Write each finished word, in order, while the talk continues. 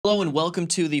Hello and welcome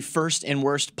to the First and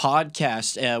Worst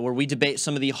podcast, where we debate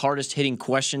some of the hardest hitting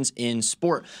questions in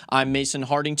sport. I'm Mason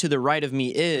Harding. To the right of me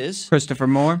is Christopher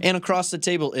Moore. And across the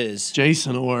table is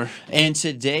Jason Orr. And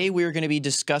today we're going to be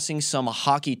discussing some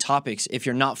hockey topics. If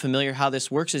you're not familiar how this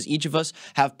works, is each of us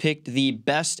have picked the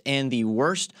best and the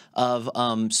worst of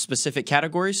specific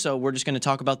categories. So we're just going to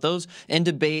talk about those and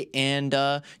debate. And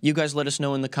you guys let us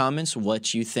know in the comments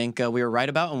what you think we were right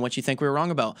about and what you think we were wrong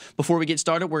about. Before we get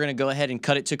started, we're going to go ahead and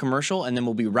cut it to commercial, and then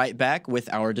we'll be right back with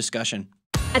our discussion.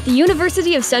 At the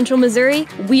University of Central Missouri,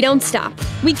 we don't stop.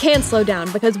 We can't slow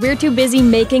down because we're too busy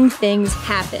making things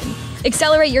happen.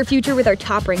 Accelerate your future with our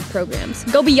top-ranked programs.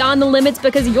 Go beyond the limits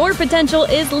because your potential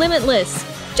is limitless.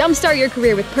 Jumpstart your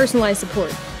career with personalized support.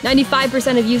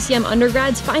 95% of UCM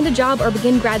undergrads find a job or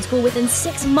begin grad school within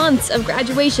 6 months of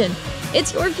graduation.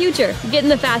 It's your future. Get in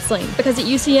the fast lane because at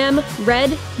UCM,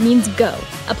 red means go.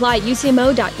 Apply at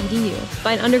ucmo.edu.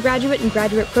 Find undergraduate and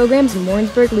graduate programs in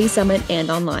Warrensburg, Lee Summit,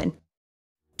 and online.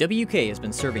 WK has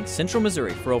been serving Central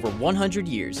Missouri for over 100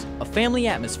 years, a family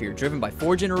atmosphere driven by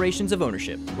 4 generations of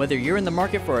ownership. Whether you're in the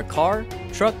market for a car,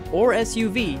 truck, or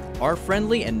SUV, our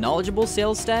friendly and knowledgeable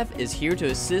sales staff is here to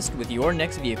assist with your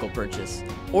next vehicle purchase.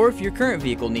 Or if your current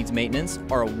vehicle needs maintenance,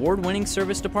 our award-winning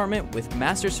service department with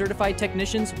master certified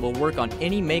technicians will work on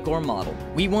any make or model.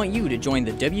 We want you to join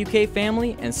the WK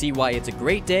family and see why it's a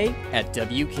great day at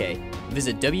WK.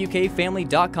 Visit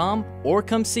WKFamily.com or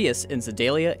come see us in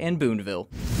Sedalia and Boonville.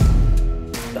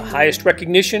 The highest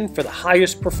recognition for the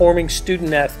highest performing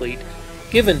student athlete,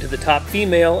 given to the top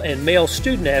female and male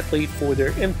student athlete for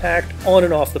their impact on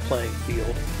and off the playing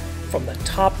field, from the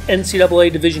top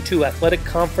NCAA Division II athletic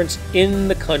conference in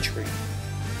the country.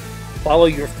 Follow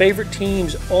your favorite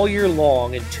teams all year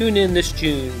long and tune in this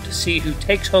June to see who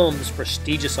takes home this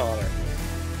prestigious honor.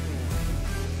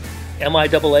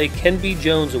 MIAA Ken B.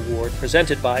 Jones Award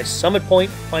presented by Summit Point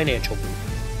Financial Group.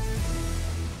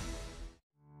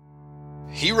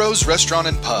 Heroes Restaurant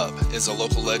and Pub is a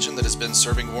local legend that has been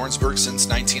serving Warrensburg since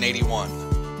 1981.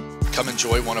 Come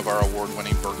enjoy one of our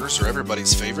award-winning burgers or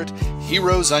everybody's favorite,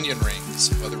 Heroes Onion Rings.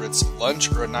 Whether it's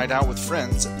lunch or a night out with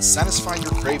friends, satisfy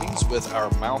your cravings with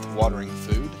our mouth-watering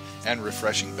food and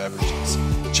refreshing beverages.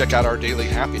 Check out our daily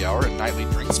happy hour and nightly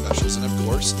drink specials, and of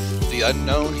course, the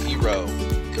unknown hero.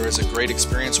 There is a great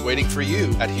experience waiting for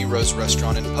you at Heroes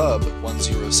Restaurant and Pub,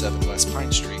 107 West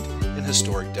Pine Street in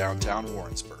historic downtown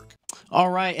Warrensburg. All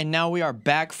right, and now we are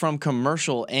back from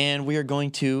commercial, and we are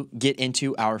going to get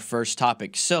into our first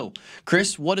topic. So,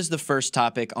 Chris, what is the first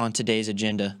topic on today's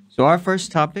agenda? So our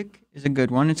first topic is a good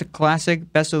one. It's a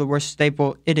classic, best of the worst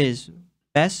staple. It is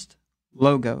best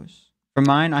logos. For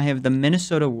mine, I have the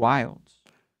Minnesota Wilds.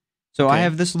 So I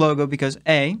have this logo because,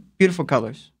 A, beautiful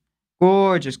colors.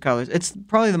 Gorgeous colors. It's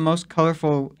probably the most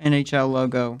colorful NHL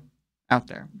logo out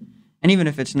there. And even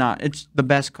if it's not, it's the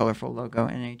best colorful logo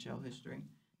in NHL history.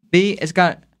 B,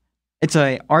 it's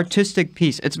a artistic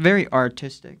piece. It's very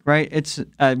artistic, right? It's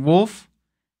a wolf,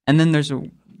 and then there's a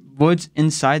woods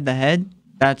inside the head.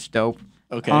 That's dope.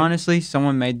 Okay. Honestly,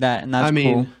 someone made that, and that's I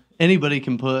mean, cool. anybody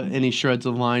can put any shreds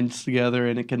of lines together,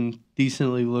 and it can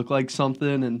decently look like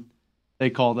something, and they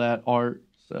call that art,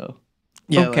 so...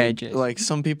 Yeah, okay, like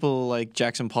some people, like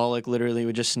Jackson Pollock, literally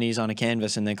would just sneeze on a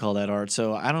canvas and they call that art.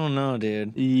 So I don't know,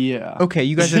 dude. Yeah. Okay,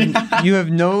 you guys you have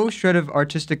no shred of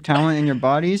artistic talent in your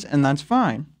bodies, and that's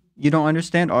fine. You don't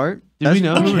understand art. Do we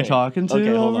know who we're talking to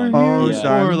hold over on. here? Oh,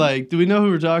 sorry. Or, like, do we know who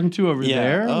we're talking to over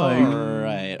there? All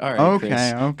Like, right, Okay,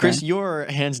 Chris. okay. Chris, you're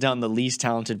hands down the least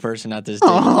talented person at this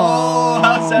table. Oh.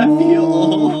 How's that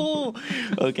feel?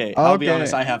 Okay, I'll be Okay.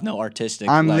 honest, I have no artistic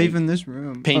I'm like, leaving this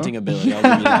room. painting ability. I'll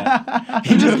give you that.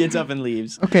 He just gets up and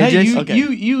leaves. Okay, hey, Jason. Okay.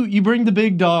 you bring the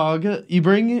big dog. You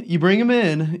bring him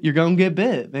in. You're gonna get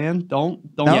bit, man.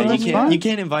 Don't. No, Yeah, that's you fine. can't, you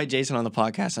can't invite Jason on the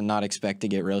podcast and not expect to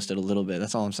get roasted a little bit.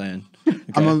 That's all I'm saying. Okay.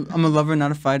 I'm a lover,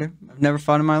 not a fighter. I've never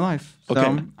fought in my life, so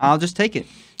Okay. I'll just take it.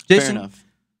 Fair Jason, enough.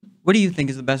 what do you think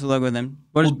is the best logo then?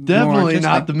 What is Well, definitely more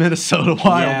not the artistic? Minnesota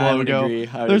Wild Yeah, I would logo. agree.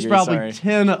 I would There's agree, probably sorry.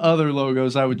 10 other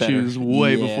logos I would Better. choose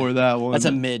way Yeah. before that one. That's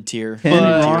a mid tier. Ten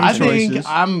But wrong I think choices.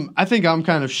 I'm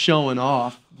kind of showing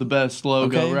off the best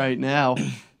logo Okay. right now.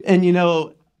 And you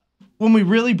know, when we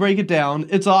really break it down,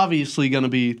 it's obviously going to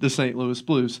be the St. Louis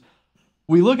Blues.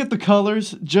 We look at the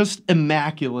colors, just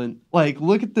immaculate. Like,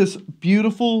 look at this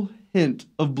beautiful hint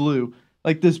of blue.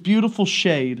 Like this beautiful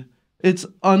shade. It's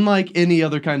unlike any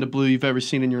other kind of blue you've ever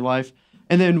seen in your life.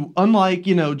 And then unlike,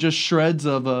 just shreds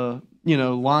of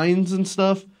lines and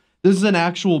stuff, this is an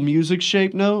actual music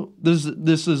shape note. This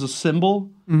is a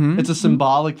symbol. Mhm. It's a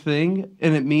symbolic thing,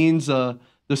 and it means the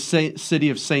city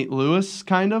of St. Louis,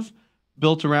 kind of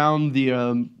built around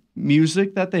the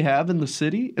music that they have in the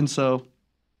city. And so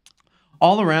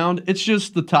all around, it's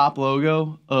just the top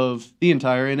logo of the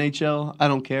entire NHL. I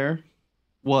don't care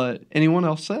what anyone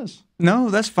else says. No,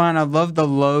 that's fine. I love the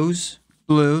Lowe's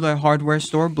blue, the hardware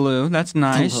store blue. That's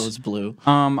nice. Lowe's blue.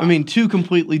 I mean, two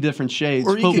completely different shades.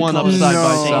 Or you Put could one up call it side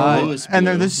by St. side. Louis and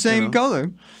they're blue, the same know?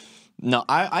 color. No,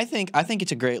 I think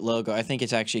it's a great logo. I think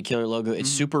it's actually a killer logo. It's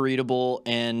super readable,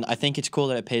 and I think it's cool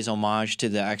that it pays homage to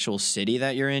the actual city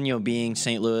that you're in. You know, being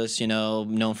St. Louis, you know,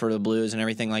 known for the Blues and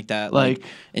everything like that. Like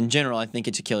in general, I think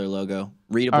it's a killer logo.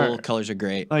 Readable, colors are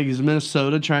great. Like, is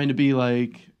Minnesota trying to be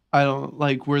like? I don't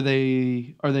like. Are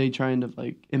they trying to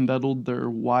like embellish their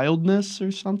wildness or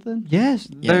something? Yes,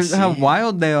 Yes, there's how see?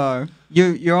 wild they are.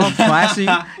 You're all classy.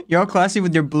 You're all classy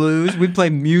with your blues. We play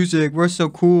music. We're so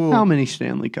cool. How many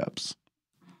Stanley Cups?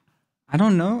 I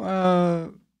don't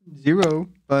know. 0,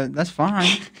 but that's fine.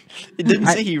 It didn't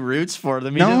say he roots for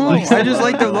them. He No, just likes I just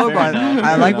like the logo. Fair enough, I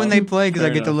fair like when enough. they play because I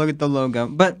Fair get to enough. look at the logo.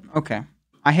 But okay,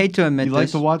 I hate to admit You like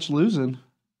this. to watch losing?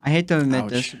 I hate to admit Ouch.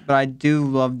 this, but I do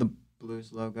love the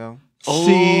Blues logo.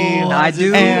 See, I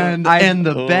do, and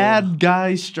the Oh. bad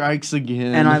guy strikes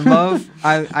again. And I love.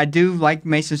 I do like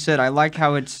Mason said. I like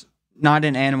how it's not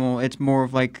an animal. It's more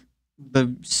of like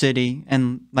the city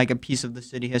and like a piece of the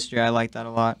city history. I like that a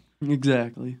lot.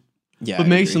 exactly. Yeah, But I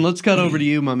Mason, agree. let's cut over to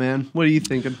you, my man. What are you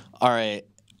thinking? All right.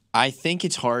 I think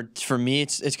it's hard for me.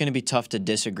 It's going to be tough to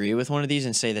disagree with one of these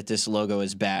and say that this logo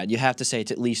is bad. You have to say it's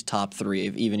at least top 3,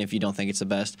 even if you don't think it's the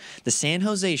best. The San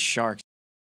Jose Sharks.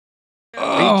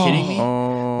 Are you kidding me?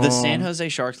 Oh, The San Jose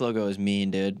Sharks logo is mean,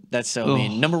 dude. That's so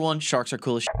mean. Number 1, Sharks are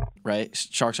cool as shit, right?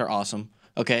 Sharks are awesome.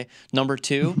 Okay. Number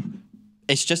 2,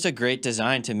 it's just a great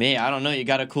design to me. I don't know. You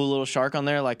got a cool little shark on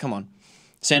there. Like, come on.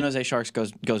 San Jose Sharks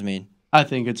goes mean. I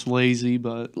think it's lazy,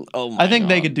 but Oh my I think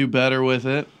they God. could do better with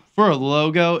it. For a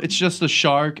logo, it's just a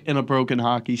shark and a broken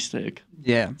hockey stick.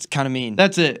 yeah. It's kind of mean.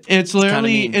 That's it. It's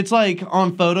literally, mean. it's like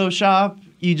on Photoshop,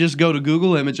 you just go to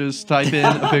Google Images, type in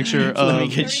a picture Let me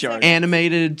of get shark.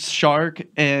 animated shark,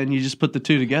 and you just put the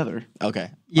two together. Okay.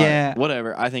 Yeah. Alright,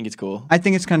 whatever. I think it's cool. I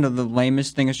think it's kind of the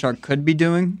lamest thing a shark could be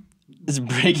doing. It's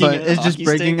breaking. But a it's just hockey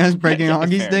breaking stick? us, breaking a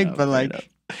hockey Fair stick, enough, but, fair like, enough.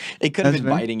 It could have that's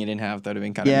been fair. biting it in half. That would have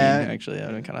been kind of Yeah. mean. Actually, that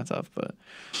would have been kind of tough. But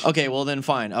okay, well then,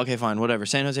 fine. Okay, fine. Whatever.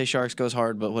 San Jose Sharks goes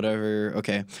hard, but whatever.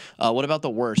 Okay. What about the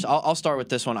worst? I'll start with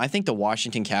this one. I think the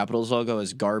Washington Capitals logo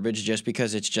is garbage, just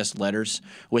because it's just letters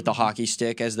with the hockey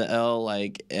stick as the L,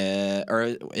 like,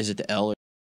 or is it the L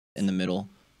in the middle?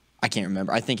 I can't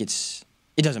remember. I think it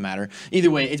doesn't matter. Either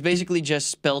way, it's basically just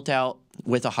spelt out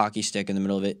with a hockey stick in the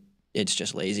middle of it. It's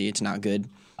just lazy. It's not good.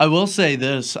 I will say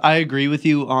this. I agree with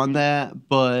you on that,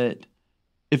 but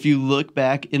if you look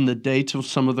back in the day to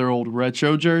some of their old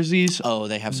retro jerseys, Oh,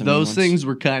 they have some mean those ones. things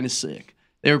were kind of sick.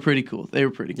 They were pretty cool.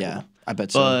 Yeah, I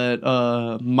bet so.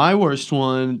 But my worst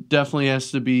one definitely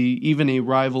has to be even a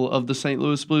rival of the St.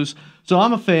 Louis Blues. So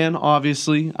I'm a fan,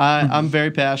 obviously. I'm very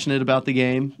passionate about the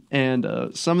game, and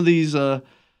some of these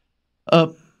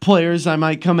players I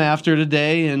might come after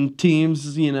today and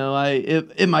teams, you know,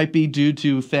 it might be due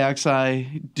to facts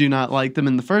I do not like them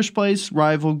in the first place,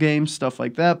 rival games, stuff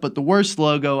like that. But the worst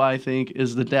logo, I think,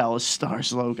 is the Dallas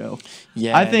Stars logo.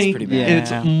 Yeah, I it's think pretty bad. it's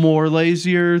Yeah. more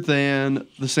lazier than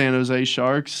the San Jose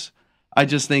Sharks. I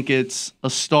just think it's a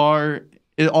star.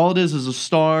 All it is a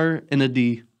star and a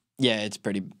D. Yeah, it's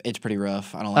pretty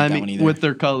rough. I don't like I that one mean, either. with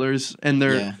their colors and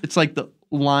Yeah. it's like the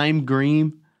lime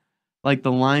green. Like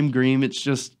the lime green, it's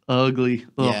just ugly.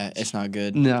 Ugh. Yeah, it's not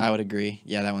good. No. I would agree.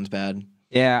 Yeah, that one's bad.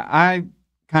 Yeah, I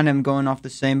kind of am going off the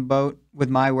same boat with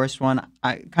my worst one.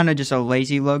 I kind of just a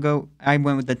lazy logo. I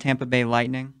went with the Tampa Bay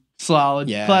Lightning. Solid.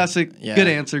 Yeah, Classic. yeah. Good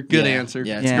answer. Good Yeah, answer.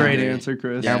 yeah, it's Great not great. answer,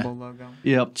 Chris. Yeah. Terrible logo.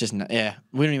 Yep. Just not, yeah,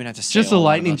 we don't even have to say Just a whole lot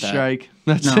lightning about that. strike.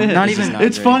 That's No, it. not This is even- not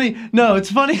It's great. funny. No,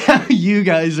 it's funny how you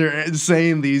guys are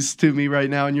saying these to me right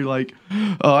now, and you're like,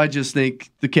 "Oh, I just think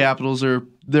the Capitals are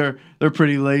they're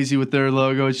pretty lazy with their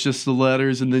logo. It's just the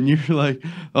letters." And then you're like,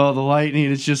 "Oh, the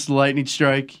lightning. It's just the lightning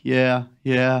strike." Yeah,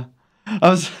 yeah. I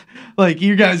was like,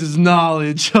 your guys'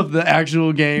 knowledge of the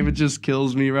actual game, it just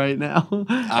kills me right now.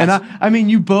 And I mean,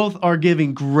 you both are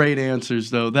giving great answers,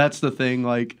 though. That's the thing.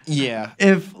 Like, Yeah,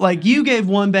 if like you gave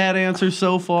one bad answer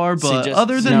so far, See, but just-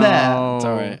 other than that, it's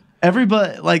all right.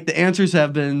 everybody like the answers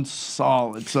have been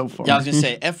solid so far. Yeah, I was gonna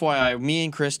say, FYI, me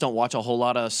and Chris don't watch a whole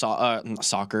lot of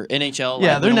soccer, NHL.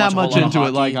 Yeah, like, we they're don't not watch a much whole lot of into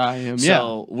it like hockey. I am.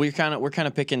 So we're kind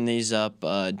of picking these up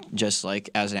just like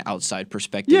as an outside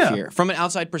perspective Yeah. here. From an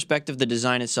outside perspective, the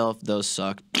design itself, those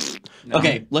suck.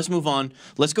 Okay, let's move on.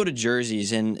 Let's go to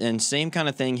jerseys and same kind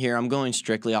of thing here. I'm going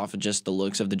strictly off of just the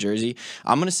looks of the jersey.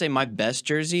 I'm gonna say my best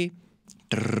jersey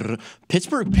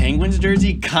Pittsburgh Penguins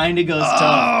jersey kind of goes Oh,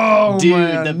 tough. Dude,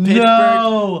 man, the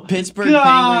no. Pittsburgh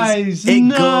Guys, Penguins, it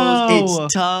no. goes,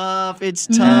 it's tough, it's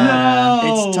tough. No.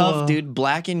 It's tough, dude.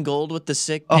 Black and gold with the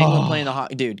sick penguin playing the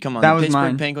hockey. Dude, come on. That the was Pittsburgh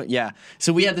mine. Penguin, yeah.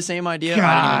 So we had the same idea.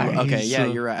 I didn't even, okay, Guys. yeah,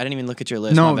 you're right. I didn't even look at your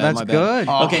list. No, my bad, that's my bad. good.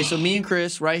 Okay, so me and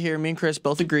Chris, right here, me and Chris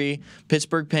both agree.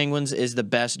 Pittsburgh Penguins is the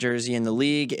best jersey in the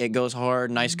league. It goes hard,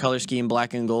 nice color scheme,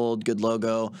 black and gold, good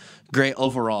logo, great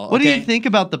overall. What do okay? you think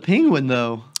about the Penguin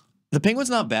though? The Penguin's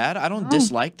not bad. I don't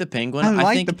dislike the Penguin. I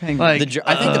like think the Penguin. Like,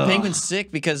 I think the Penguin's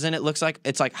sick because then it looks like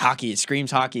it's like hockey. It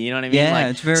screams hockey. You know what I mean? Yeah, like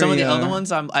it's very, some of the other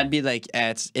ones. I'd be like,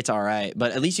 it's all right.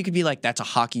 But at least you could be like, that's a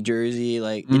hockey jersey.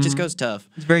 Like it just goes tough.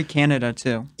 It's very Canada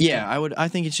too. Yeah, I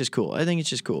think it's just cool. I think it's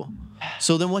just cool.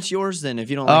 So then, what's yours then? If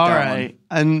you don't like All that right,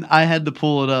 and I had to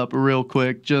pull it up real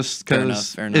quick just Fair enough,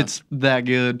 because fair enough. it's that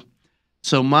good.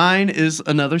 So mine is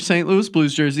another St. Louis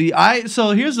Blues jersey.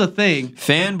 So here's the thing. one,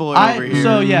 fanboy over here.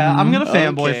 So yeah, I'm gonna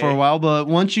fanboy Okay. for a while, but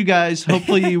once you guys,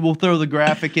 hopefully, we'll throw the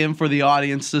graphic in for the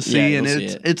audience to see, Yeah, and you'll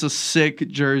see it's a sick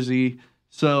jersey.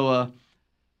 So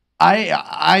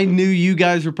I knew you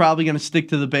guys were probably gonna stick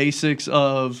to the basics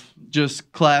of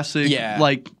just classic, Yeah,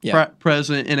 like yeah.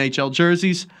 present NHL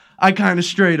jerseys. I kind of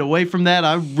strayed away from that.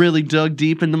 I really dug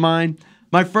deep into mine.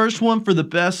 My first one for the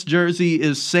best jersey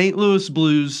is St. Louis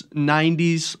Blues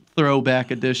 90s Throwback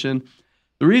Edition.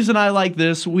 The reason I like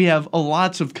this, we have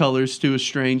lots of colors to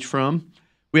estrange from.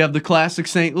 We have the classic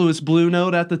St. Louis blue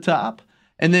note at the top,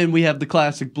 and then we have the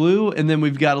classic blue, and then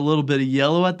we've got a little bit of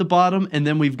yellow at the bottom, and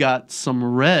then we've got some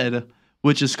red,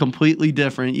 which is completely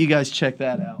different. You guys check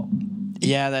that out.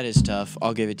 Yeah, that is tough.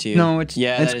 I'll give it to you. No, it's-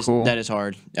 yeah, it's that is cool. that is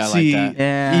hard. I See, like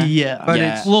that. Yeah. Yeah, But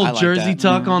it's it's a little I like jersey that.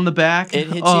 tuck on the back. It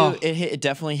hits Oh, you. It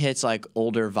definitely hits like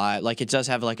older vibe. Like it does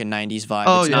have like a '90s vibe.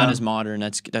 Oh, it's not yeah. as modern.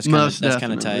 That's kind Most of tight.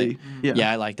 definitely. Yeah.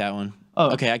 Yeah. I like that one.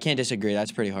 Oh. Okay, I can't disagree.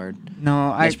 That's pretty hard.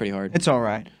 No, That's pretty hard. It's all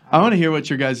right. I want to hear what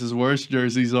your guys' worst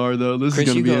jerseys are, though. This Chris,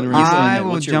 is going to you be go- interesting. go I ahead.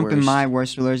 will What's your jump in worst? my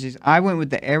worst jerseys. I went with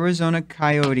the Arizona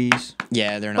Coyotes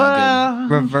Yeah, they're not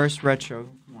reverse retro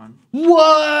one.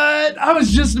 What? I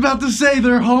was just about to say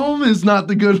their home is not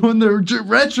the good one. Their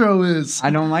retro is. I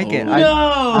don't like it. Oh.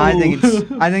 No. I think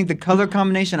it's. I think the color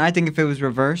combination. I think if it was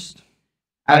reversed,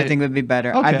 I think it would be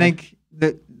better. I Okay. think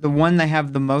the one they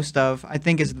have the most of, I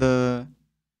think, is the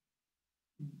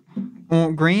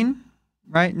green,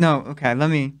 right? No, okay.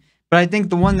 But I think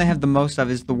the one they have the most of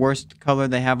is the worst color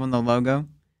they have on the logo.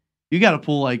 You got to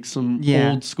pull like some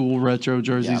Yeah. old school retro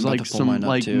jerseys, about like to pull some mine up,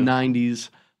 like too. 90s.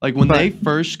 Like when But- they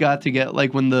first got to get,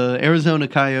 like when the Arizona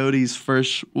Coyotes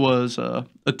first was a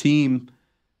team,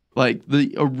 like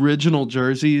the original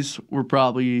jerseys were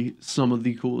probably some of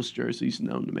the coolest jerseys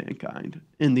known to mankind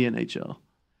in the NHL.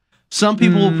 Some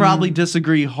people will probably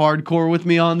disagree hardcore with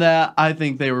me on that. I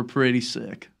think they were pretty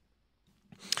sick.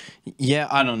 Yeah,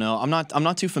 I don't know. I'm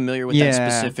not too familiar with Yeah.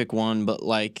 that specific one, but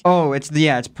like, Oh, it's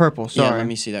purple. yeah, Sorry. let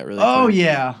me see that really. Oh quick.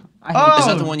 yeah. I hate Is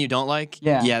that Oh. the one you don't like?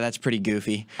 Yeah. Yeah, that's pretty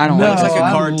goofy. I don't No, like looks like a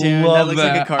I cartoon. That love looks like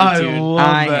a that. cartoon. I love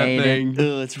I that hate it. thing.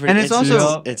 Ugh, it's pretty, And it's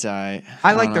also- it's alright.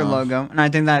 I like don't their know. logo, and I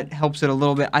think that helps it a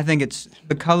little bit. I think it's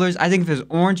the colors. I think if it's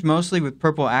orange mostly with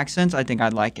purple accents, I think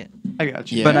I'd like it. I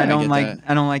got you. Yeah, but I I don't get like. that.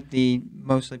 I don't like the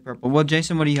mostly purple. Well,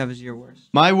 Jason, what do you have as your worst?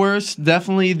 My worst,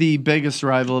 definitely the biggest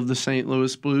rival of the St.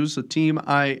 Louis Blues, a team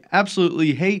I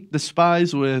absolutely hate,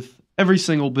 despise with every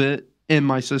single bit in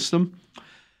my system.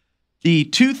 The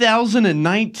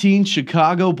 2019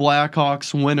 Chicago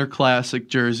Blackhawks Winter Classic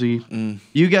jersey.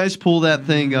 You guys pull that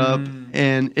thing up,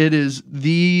 and it is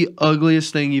the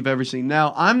ugliest thing you've ever seen.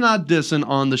 Now, I'm not dissing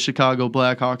on the Chicago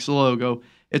Blackhawks logo.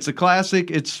 It's a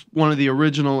classic. It's one of the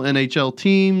original NHL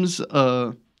teams.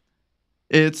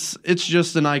 It's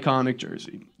just an iconic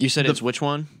jersey. You said it's which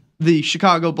one? The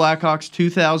Chicago Blackhawks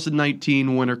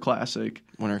 2019 Winter Classic.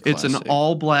 Winter It's an Classic.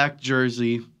 all-black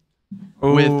jersey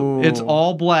with it's Ooh.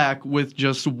 all black with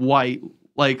just white,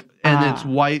 like, and it's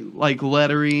white like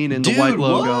lettering and Dude, the white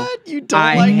logo. what? You don't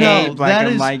I like hate that? No, black that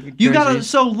and is white you gotta. jerseys.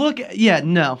 So look, yeah,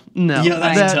 no, Yeah,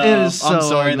 that's that tough. is so I'm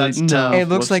sorry, ugly. that's No. tough. It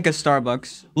looks like a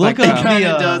Starbucks. Look like, up It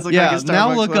kinda the does look yeah. like a Now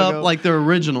Starbucks look logo. up like the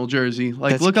original jersey.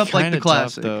 Like That's look up like the kinda tough,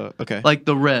 classic, though. Okay. like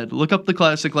the red. Look up the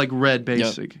classic like red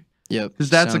basic Yep. because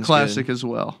that's a Sounds classic good. as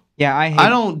well. Yeah, I hate. I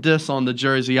don't diss on the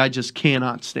jersey. I just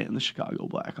cannot stand the Chicago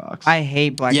Blackhawks. I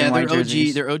hate black Yeah, and white their OG,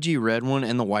 jerseys. their OG red one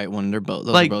and the white one. They're both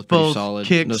those like are both pretty both solid.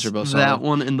 kicks Those are both solid. that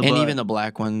one in the and butt. even the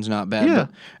black one's not bad. Yeah. But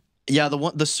Yeah,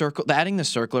 the circle, adding the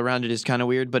circle around it is kind of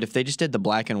weird. But if they just did the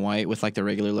black and white with like the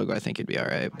regular logo, I think it'd be all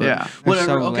right. But Yeah. whatever.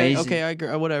 so Okay, lazy. okay, I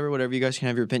agree. Whatever. You guys can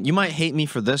have your opinion. You might hate me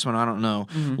for this one. I don't know.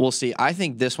 We'll see. I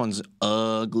think this one's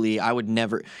ugly. I would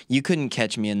never. You couldn't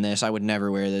catch me in this. I would never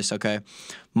wear this. Okay,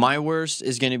 my worst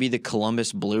is gonna be the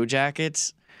Columbus Blue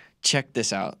Jackets. Check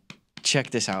this out.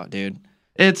 Check this out, dude.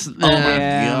 It's. Oh my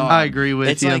God. I agree with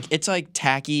It's you. it's like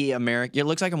tacky American. It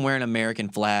looks like I'm wearing an American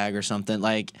flag or something.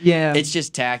 Like Yeah. it's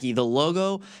just tacky. The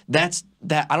logo, that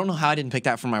I don't know how I didn't pick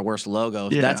that for my worst logo.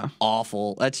 Yeah. That's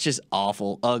awful. That's just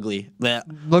awful, ugly. Blech.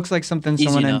 Looks like something Easy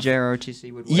someone in enough.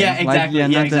 JROTC would wear. Yeah, Like, exactly. yeah,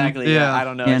 nothing- exactly. yeah. I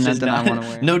don't know. Yeah, it's just nothing I not, wanna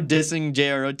wear. no dissing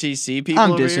JROTC people.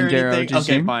 I'm over dissing here or anything. JROTC.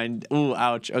 Okay, fine. Ooh,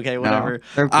 ouch. Okay, whatever.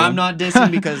 they're cool. I'm not dissing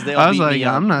because they'll I was beat like, me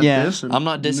up. I'm not Yeah. dissing. I'm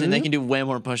not dissing. They can do way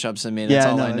more push-ups than me. That's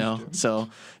Yeah, all no, I that's know. true. So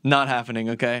not happening.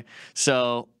 Okay.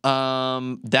 So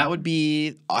that would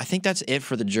be. I think that's it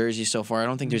for the jersey so far. I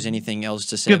don't think there's anything else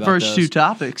to say Good about first those. two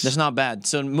topics. That's not bad.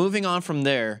 So moving on from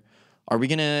there, are we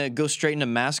gonna go straight into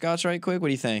mascots right quick? What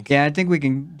do you think? Yeah, I think we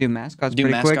can do mascots Do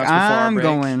pretty quick. mascots before our I'm break?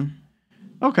 going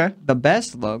Okay. the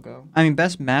best logo. I mean,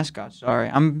 best mascot. Sorry,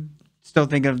 I'm still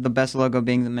thinking of the best logo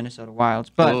being the Minnesota Wilds,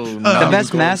 but Oh, the no. best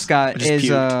Of course. mascot I just is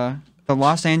puked. the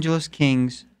Los Angeles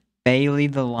Kings, Bailey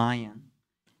the Lion.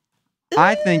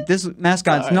 I think this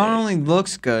mascot not only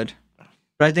looks good,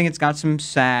 but I think it's got some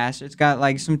sass. It's got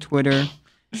like some Twitter.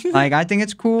 Like I think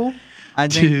it's cool. I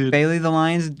think Dude. Bailey the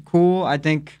Lion's cool. I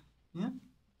think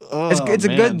it's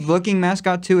a good looking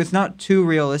mascot too. It's not too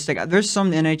realistic. There's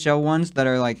some NHL ones that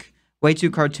are like way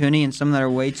too cartoony and some that are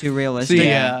way too realistic. See,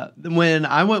 yeah. When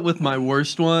I went with my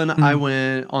worst one, I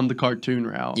went on the cartoon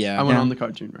route. Yeah. I went Yeah. on the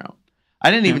cartoon route.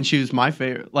 I didn't even choose my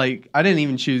favorite. Like, I didn't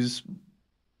even choose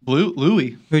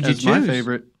Louis Who'd you as my choose?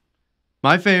 favorite.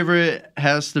 My favorite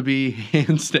has to be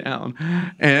hands down.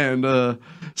 And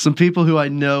some people who I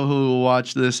know who will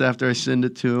watch this after I send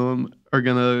it to them are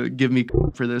going to give me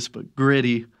for this, but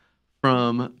Gritty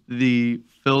from the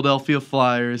Philadelphia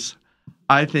Flyers,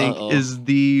 I think, is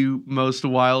the most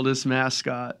wildest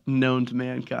mascot known to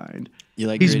mankind. You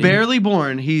like He's Gritty? barely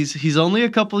born. He's only a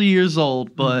couple of years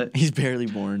old, but He's barely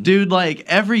born. dude, like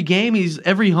every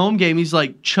home game, he's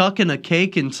like chucking a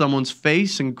cake in someone's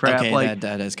face and crap. Okay, like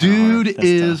that is kinda hard. dude That's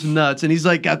is tough. nuts, and he's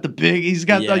like got like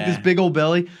this Yeah. big old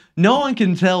belly. No one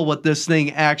can tell what this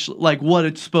thing actually like what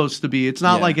it's supposed to be. It's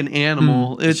not Yeah. like an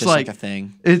animal. It's It's just like a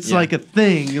thing. It's Yeah. like a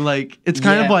thing. Like it's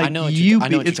kind Yeah, of I like know what you- I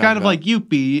know Youppi. what It's you're kind of talking like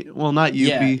Youppi. Well, not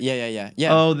Youppi.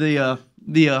 Yeah. Oh, the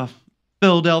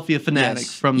Philadelphia Fanatic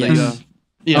Yes, from yes. the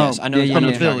Yes, Oh, I know. yeah, I yeah, know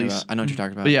what yeah. you're talking Phillies. about. I know what you're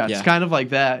talking about. But yeah, it's kind of like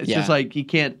that. It's Yeah. just like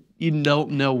you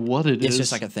don't know what it is. It's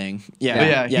just like a thing. Yeah, But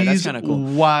yeah, that's he's kind of cool.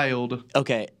 wild.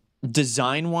 Okay,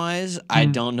 design wise, I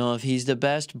don't know if he's the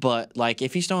best, but like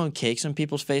if he's throwing cakes in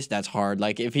people's face, that's hard.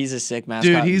 Like if he's a sick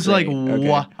mascot, Dude, he's great. like Okay.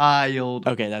 wild.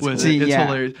 Okay, that's with cool. it. It's Yeah.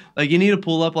 hilarious. Like you need to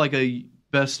pull up like a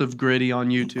best of Gritty on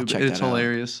YouTube. check It's that out.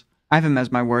 hilarious. I have him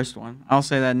as my worst one. I'll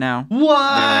say that now. What?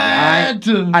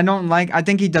 I don't like. I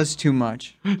think he does too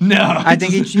much. no. I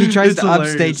think he tries it's to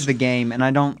hilarious. upstage the game, and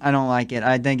I don't like it.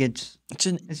 I think it's It's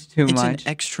too it's much.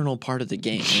 an external part of the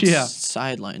game. It's Yeah.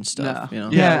 sideline stuff. No. You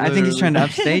know? Yeah, I think he's literally. trying to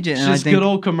upstage it, It's and I just think good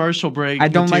old commercial break I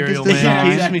don't like this material, man.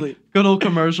 design. Keeps me- good old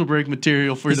commercial break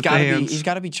material for He's the got to be. fans. He's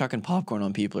got to be chucking popcorn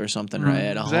on people or something,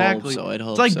 right? I Exactly. hope so. I'd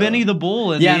hope It's like so. Benny the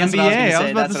Bull in Yeah, the that's NBA. what I was gonna I was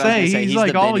say. about That's to what I was gonna say. say. He's He's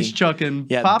like the always Benny. chucking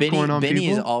Yeah, popcorn on Benny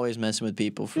people. is always messing with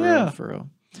people for Yeah. real, for real.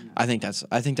 I think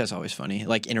that's always funny.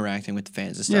 Like interacting with the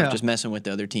fans and stuff, Yeah. just messing with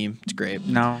the other team. It's great.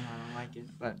 no, I don't like it.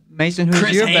 But Mason,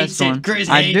 who's your best one?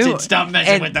 I do. Stop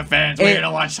messing It- with the fans. it- We're here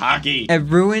to watch hockey. It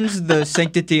ruins the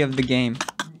sanctity of the game.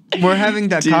 We're having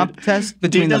the contest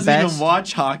between the best.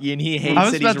 watch hockey, and he hates I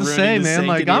was about to say, man,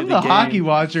 like I'm the hockey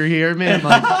watcher here, man.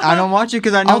 Like I don't watch it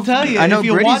because I know. I'll tell you, I know if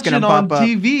you Gritty's watch gonna it on pop up.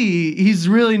 TV, he's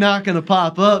really not gonna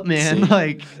pop up, man. See?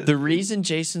 Like, The reason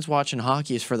Jason's watching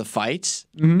hockey is for the fights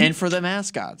and for the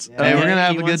mascots. hey, we're gonna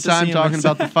have He a good wants to time see 'em. talking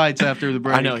about the fights after the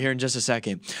break. I know. Here in just a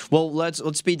second. Well, let's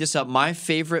speed this up. My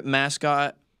favorite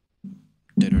mascot.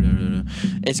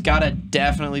 It's gotta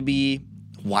definitely be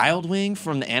Wild Wing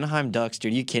from the Anaheim Ducks,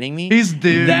 dude. Are you kidding me? He's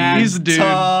dude. That's He's dude.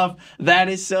 tough. That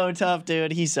is so tough,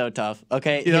 dude. He's so tough.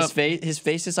 Okay, Yep. his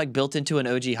face is like built into an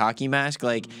OG hockey mask.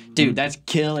 Like, dude, that's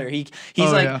killer. He's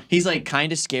Oh, like yeah. he's like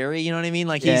kind of scary. You know what I mean?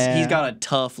 Like he's Yeah. got a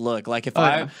tough look. Like if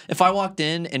yeah. if I walked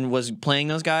in and was playing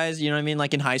those guys, you know what I mean?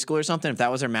 Like in high school or something, if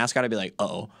that was their mascot, I'd be like,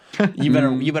 oh, you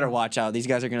better watch out. These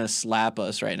guys are gonna slap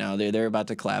us right now. They're about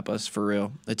to clap us for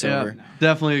real. It's Yeah, over.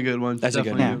 definitely a good one. That's a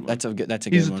good Definitely one. That's a good. That's a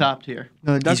He's good a one. top tier.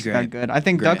 No, the Ducks great. got good. I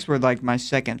think Great. Ducks were like my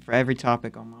second for every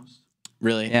topic almost.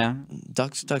 Really? Yeah.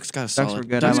 Ducks got a solid. were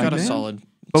good. Ducks I got like a it. solid.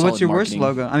 But solid what's your worst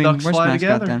marketing. logo? I mean, Ducks worst fly mascot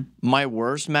together. then? My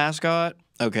worst mascot.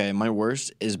 Okay, my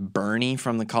worst is Bernie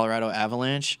from the Colorado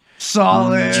Avalanche.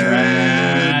 Solid.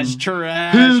 Trash.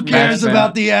 Who cares man.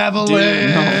 about the Dude,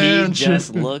 Avalanche? he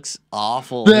just looks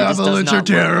awful. The He just does Avalanche not are look-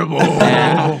 terrible.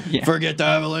 Yeah. Forget the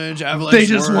Avalanche. Avalanche. They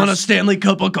just won a Stanley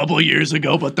Cup a couple years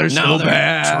ago, but they're Now still they're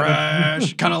bad.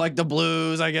 trash. Kind of like the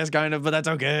Blues, I guess, kind of, but that's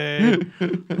okay.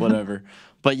 Whatever.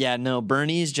 But yeah, no,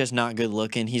 Bernie's just not good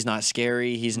looking. He's not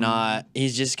scary. He's not.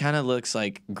 He's just kind of looks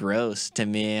like gross to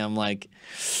me. I'm like,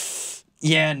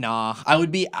 yeah, nah. I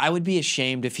would be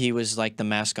ashamed if he was like the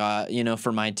mascot,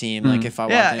 for my team. Like if I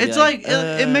walked in Yeah, and be it's like,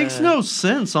 it makes no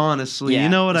sense, honestly. yeah, you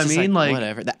know what I it's just mean? Like,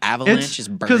 whatever. The Avalanche is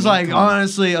Bernie. because, like, Come on.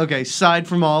 honestly, okay, aside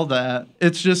from all that,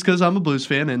 it's just because I'm a Blues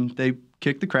fan and they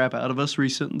kicked the crap out of us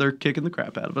recently. They're kicking the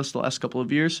crap out of us the last couple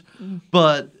of years.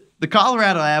 But the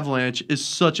Colorado Avalanche is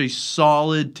such a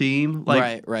solid team.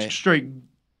 Like, Right. straight.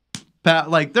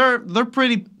 Like they're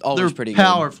pretty. Always they're pretty good.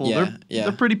 powerful. Yeah, yeah.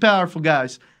 They're pretty powerful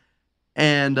guys.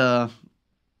 And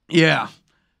yeah,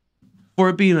 for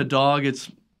it being a dog, it's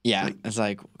Yeah, it's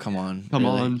like, come on. Come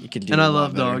really? on. You could do And a I lot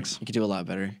love better. dogs. You could do a lot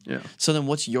better. yeah. So then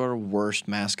what's your worst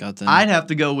mascot then? I'd have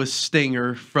to go with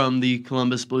Stinger from the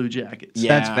Columbus Blue Jackets.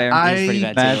 yeah, That's fair. he's pretty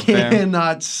I bad That's too. fair.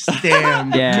 cannot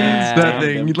stand Yeah. that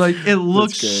thing. Like it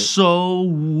looks great. so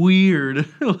weird,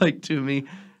 like to me.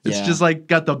 It's Yeah. just like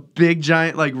got the big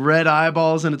giant like red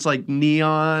eyeballs and it's like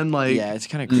neon like Yeah, it's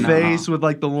kind of face with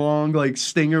like the long like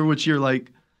stinger, which you're like,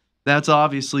 that's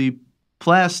obviously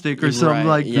plastic or something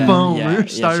like foam or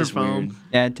it's just styrofoam. weird.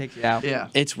 Yeah, it takes you out. Yeah.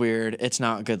 It's weird. It's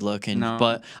not good looking. No.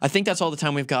 But I think that's all the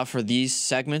time we've got for these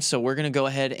segments. So we're going to go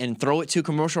ahead and throw it to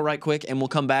commercial right quick, and we'll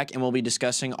come back and we'll be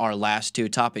discussing our last two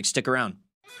topics. Stick around.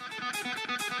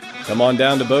 Come on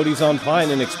down to Bodie's on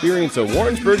Pine and experience a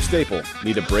Warrensburg staple.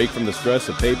 Need a break from the stress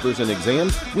of papers and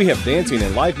exams? We have dancing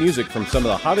and live music from some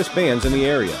of the hottest bands in the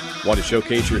area. Want to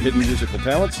showcase your hidden musical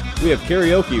talents? We have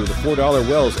karaoke with the $4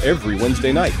 Wells every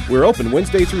Wednesday night. We're open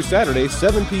Wednesday through Saturday,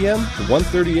 7 p.m. to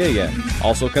 1:30 a.m.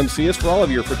 Also come see us for all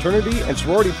of your fraternity and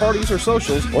sorority parties or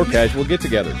socials or casual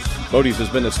get-togethers. Bodie's has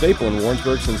been a staple in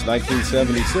Warrensburg since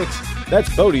 1976.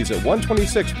 That's Bodie's at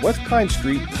 126 West Pine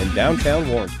Street in downtown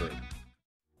Warrensburg.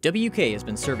 WK has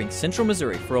been serving Central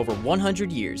Missouri for over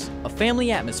 100 years, a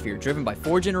family atmosphere driven by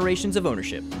 4 generations of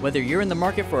ownership. Whether you're in the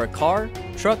market for a car,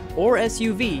 truck, or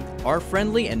SUV, our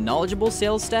friendly and knowledgeable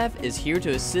sales staff is here to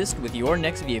assist with your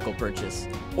next vehicle purchase.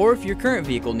 Or if your current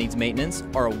vehicle needs maintenance,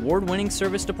 our award-winning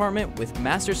service department with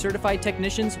master certified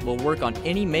technicians will work on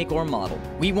any make or model.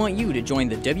 We want you to join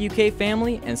the WK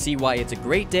family and see why it's a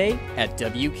great day at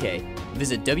WK.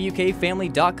 Visit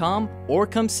WKFamily.com or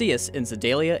come see us in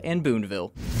Sedalia and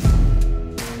Boonville.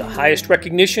 The highest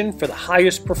recognition for the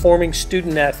highest performing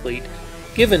student athlete,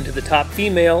 given to the top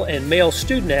female and male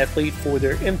student athlete for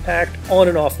their impact on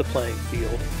and off the playing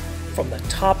field, from the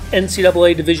top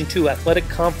NCAA Division II athletic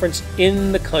conference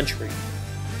in the country.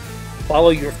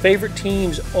 Follow your favorite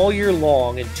teams all year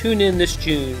long and tune in this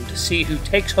June to see who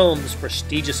takes home this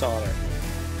prestigious honor.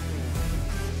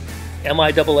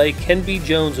 MIAA Ken B.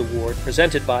 Jones Award,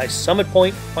 presented by Summit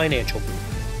Point Financial Group.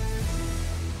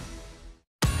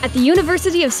 At the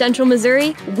University of Central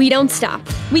Missouri, we don't stop.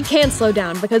 We can't slow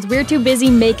down because we're too busy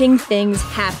making things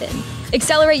happen.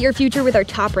 Accelerate your future with our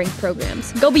top-ranked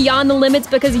programs. Go beyond the limits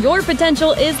because your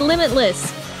potential is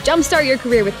limitless. Jumpstart your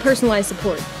career with personalized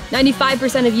support.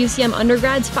 95% of UCM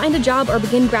undergrads find a job or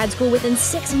begin grad school within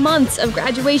 6 months of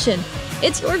graduation.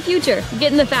 It's your future.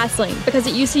 Get in the fast lane because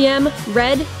at UCM,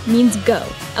 red means go.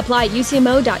 Apply at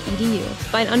ucmo.edu.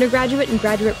 Find undergraduate and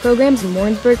graduate programs in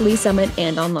Warrensburg, Lee Summit,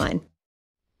 and online.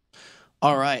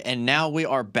 All right, and now we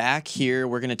are back here.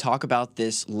 We're going to talk about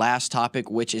this last topic,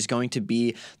 which is going to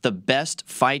be the best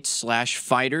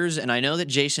fights/fighters. And I know that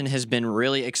Jason has been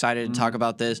really excited to talk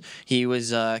about this. He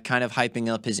was kind of hyping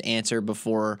up his answer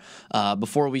before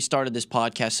we started this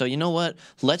podcast. So you know what?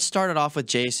 Let's start it off with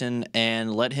Jason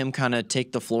and let him kind of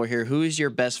take the floor here. Who is your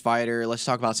best fighter? Let's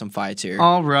talk about some fights here.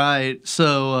 All right.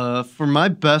 So for my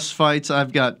best fights,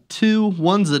 I've got two.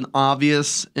 One's an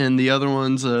obvious, and the other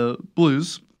one's a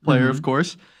Blues player, of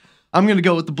course. I'm going to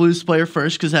go with the Blues player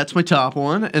first because that's my top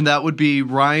one, and that would be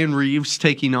Ryan Reeves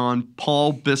taking on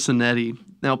Paul Bissonnetti.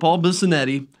 Now, Paul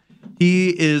Bissonnetti, he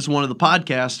is one of the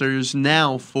podcasters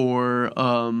now for,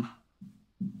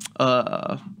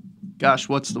 gosh,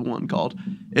 what's the one called?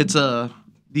 It's the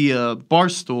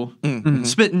Barstool.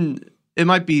 Spittin', it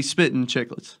might be Spittin'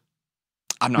 Chicklets.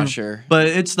 I'm not sure. But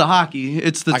it's the hockey.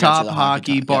 It's the I got you, top the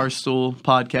hockey hockey top, yeah. Barstool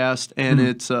podcast, and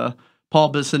it's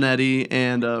Paul Bissonnetti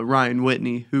and Ryan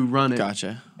Whitney who run it.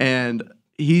 Gotcha. And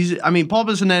Paul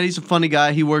Bissonnetti's a funny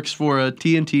guy. He works for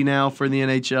TNT now for the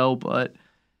NHL, but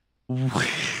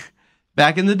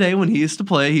back in the day when he used to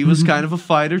play, he was kind of a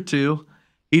fighter too.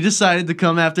 he decided to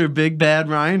come after big bad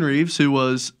Ryan Reeves, who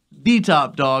was the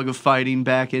top dog of fighting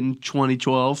back in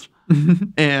 2012.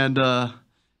 And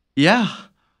yeah,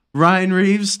 Ryan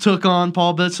Reeves took on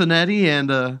Paul Bissonnetti,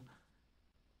 and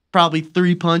probably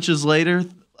 3 punches later,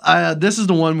 this is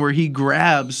the one where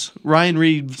Ryan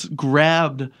Reeves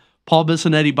grabbed Paul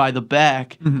Bissonnetti by the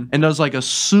back and does like a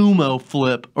sumo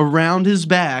flip around his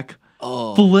back,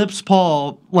 flips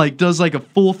Paul, like does like a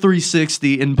full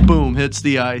 360, and boom, hits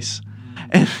the ice.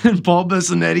 And Paul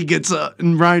Bissonnetti gets up,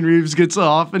 and Ryan Reeves gets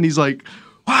off, and he's like,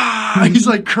 wow, he's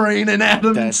like craning at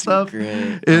him and stuff.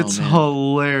 Great. It's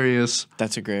hilarious.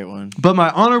 That's a great one. But my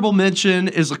honorable mention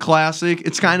is a classic.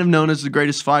 It's kind of known as the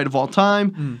greatest fight of all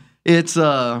time. It's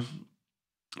regarded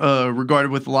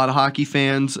with a lot of hockey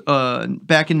fans.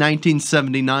 Back in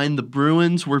 1979, the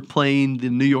Bruins were playing the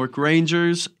New York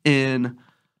Rangers in,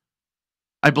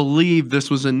 I believe this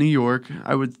was in New York,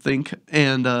 I would think,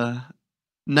 and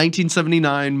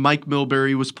 1979, Mike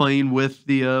Milbury was playing with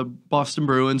the Boston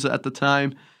Bruins at the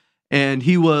time, and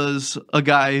he was a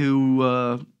guy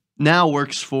who now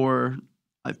works for,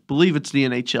 I believe it's the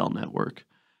NHL Network,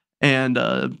 and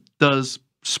does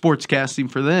sportscasting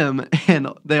for them, and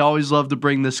they always love to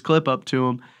bring this clip up to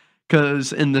him,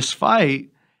 because in this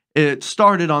fight, it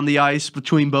started on the ice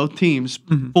between both teams,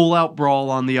 full-out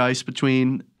brawl on the ice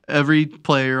between every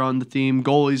player on the team,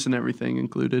 goalies and everything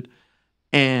included,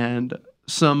 and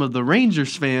some of the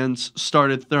Rangers fans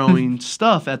started throwing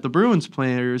stuff at the Bruins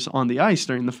players on the ice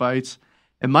during the fights.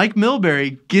 And Mike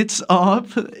Milbury gets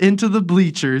up into the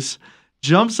bleachers,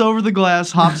 jumps over the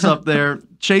glass, hops up there,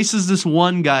 chases this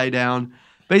one guy down,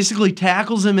 basically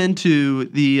tackles him into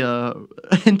the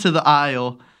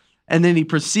aisle, and then he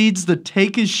proceeds to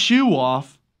take his shoe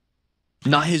off.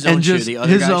 Not his own shoe, the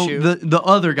other guy's shoe? The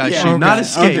other guy's shoe, not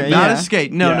his skate, not his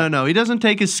skate. No. He doesn't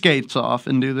take his skates off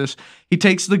and do this. He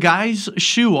takes the guy's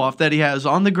shoe off that he has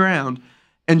on the ground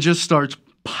and just starts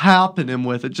popping him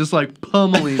with it, just like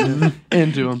pummeling him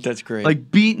into him. That's great.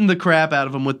 Like beating the crap out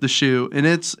of him with the shoe. And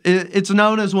it's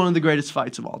known as one of the greatest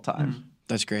fights of all time.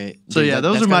 That's great. So Dude, yeah,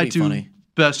 those that's are my gotta be two funny.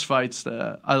 best fights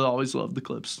that I always love the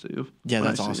clips too. Yeah, when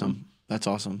that's I see awesome. them. That's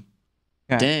awesome.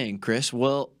 Okay. Dang, Chris.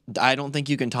 Well, I don't think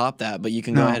you can top that, but you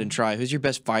can go ahead and try. Who's your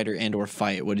best fighter and or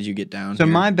fight? What did you get down So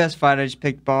here? my best fight, I just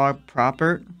picked Bob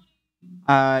Propert.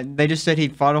 They just said he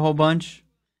fought a whole bunch.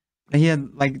 He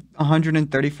had like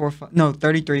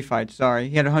 33 fights. Sorry,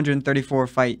 he had 134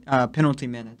 fight penalty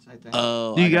minutes, I think.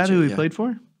 Oh, Do you I got who he yeah. played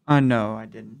for? No, I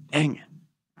didn't. Dang it.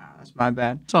 That's my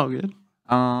bad. It's all good.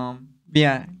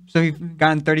 Yeah. So he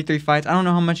got in 33 fights. I don't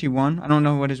know how much he won. I don't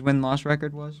know what his win-loss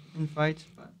record was in fights.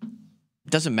 But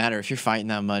It doesn't matter if you're fighting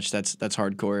that much. That's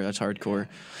hardcore. That's hardcore.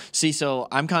 See, so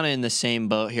I'm kind of in the same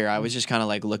boat here. I was just kind of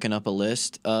like looking up a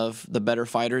list of the better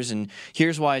fighters, and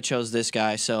here's why I chose this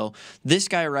guy. So this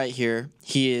guy right here,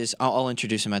 he is. I'll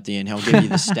introduce him at the end. He'll give you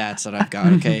the stats that I've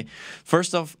got. Okay.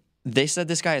 First off, they said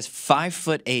this guy is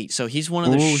 5'8", so he's one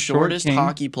of the Ooh, short shortest king.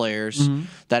 hockey players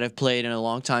that have played in a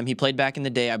long time. He played back in the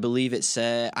day. I believe it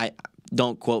said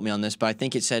don't quote me on this, but I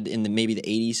think it said in maybe the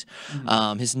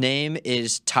 80s. His name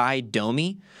is Ty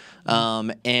Domi,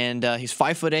 and he's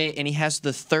 5'8", and he has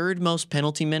the third most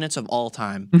penalty minutes of all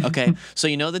time. Okay, so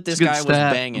you know that this It's a good guy was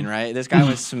stat. banging, right? This guy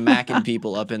was smacking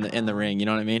people up in the ring. You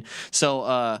know what I mean?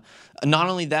 So not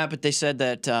only that, but they said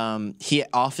that he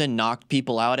often knocked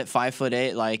people out at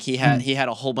 5'8". Like he had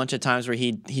a whole bunch of times where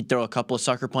he'd throw a couple of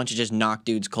sucker punches, just knock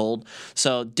dudes cold.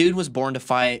 So dude was born to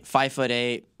fight,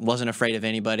 5'8", wasn't afraid of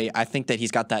anybody. I think that he's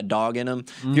got that dog in him.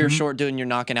 If you're a short dude and you're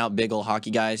knocking out big old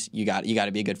hockey guys, you got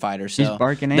to be a good fighter. So He's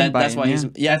barking and that's biting, why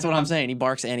yeah. that's what I'm saying. He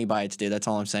barks and he bites, dude. That's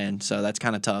all I'm saying. So that's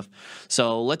kind of tough.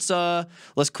 So let's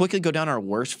quickly go down our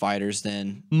worst fighters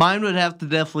then. Mine would have to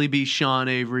definitely be Sean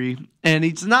Avery. And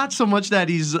it's not so much that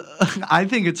he's, I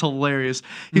think it's hilarious.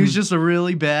 He was just a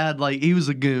really bad, he was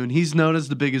a goon. He's known as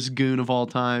the biggest goon of all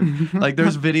time.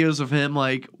 There's videos of him,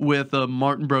 with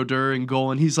Martin Brodeur in goal,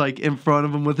 and he's, in front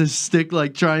of him with his stick,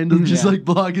 trying to just,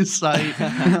 block his sight.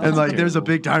 And, there's a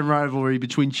big-time rivalry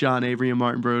between Sean Avery and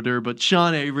Martin Brodeur. But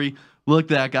Sean Avery, look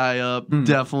that guy up.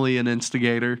 Definitely an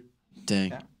instigator.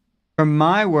 Dang. for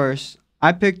my worst,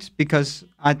 I picked because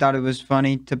I thought it was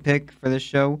funny to pick for this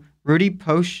show. Rudy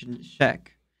Poshek.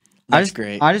 That's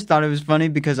great. I just thought it was funny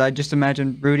because I just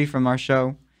imagined Rudy from our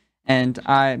show, and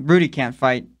Rudy can't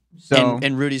fight. So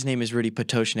And Rudy's name is Rudy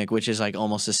Potoshnik, which is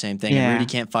almost the same thing. Yeah. And Rudy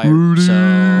can't fight, Rudy. so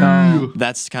No.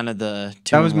 that's kind of the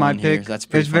two that was my here. pick. That's It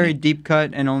pretty was very funny. deep cut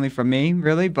and only for me,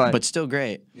 really, but But still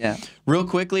great. Yeah. Real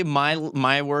quickly,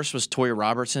 my worst was Toya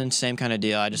Robertson. Same kind of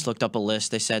deal. I just looked up a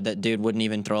list. They said that dude wouldn't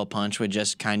even throw a punch, would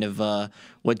just kind of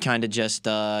just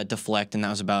deflect, and that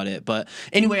was about it. But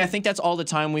anyway, I think that's all the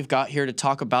time we've got here to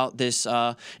talk about this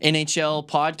NHL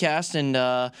podcast,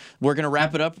 and we're gonna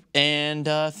wrap it up. And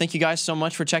thank you guys so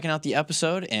much for checking out the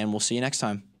episode, and we'll see you next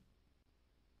time.